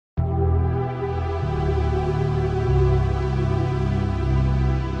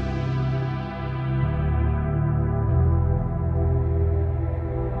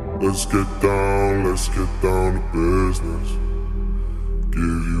let's get down to business.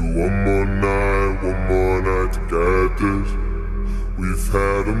 Give you one more night to get this. We've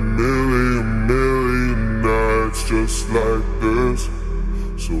had a million nights just like this.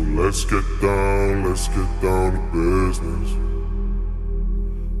 So let's get down to business.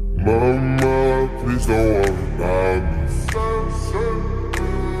 Mama, please don't worry about me,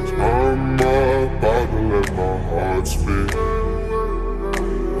 'cause I'm about to let my heart speak.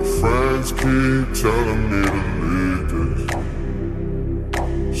 My friends keep telling me to leave this.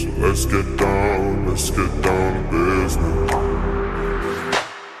 So let's get down to business.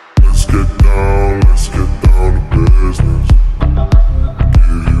 Let's get down to business.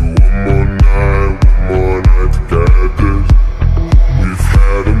 Give you one more night to get this. We've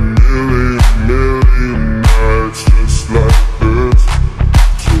had a million nights just like this.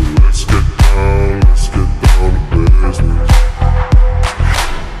 So let's get down to business.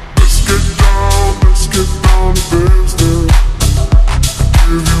 Let's get down to business.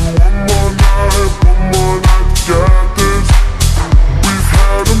 Give you one more night to get this. We've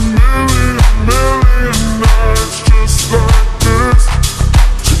had a million nights just like this.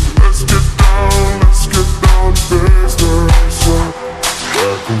 So let's get down to business.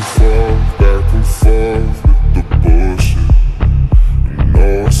 Back and forth with the bullshit. I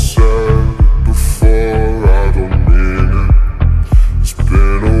know I said it before, I don't mean it. It's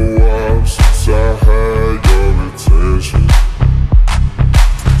been a while since I had your attention.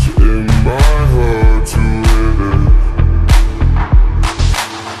 So it might hurt to hit it.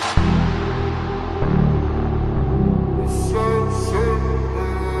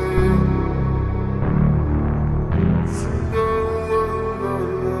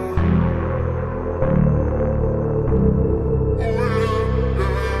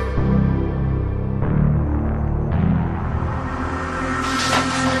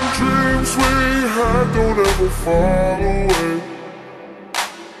 Dreams we had don't ever fall away.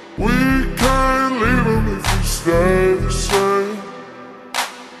 We can't leave them if we stay the same.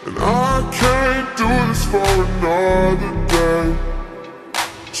 And I can't do this for another day.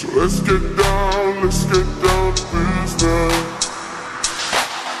 So let's get down to business.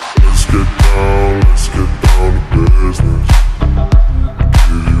 Let's get down to business.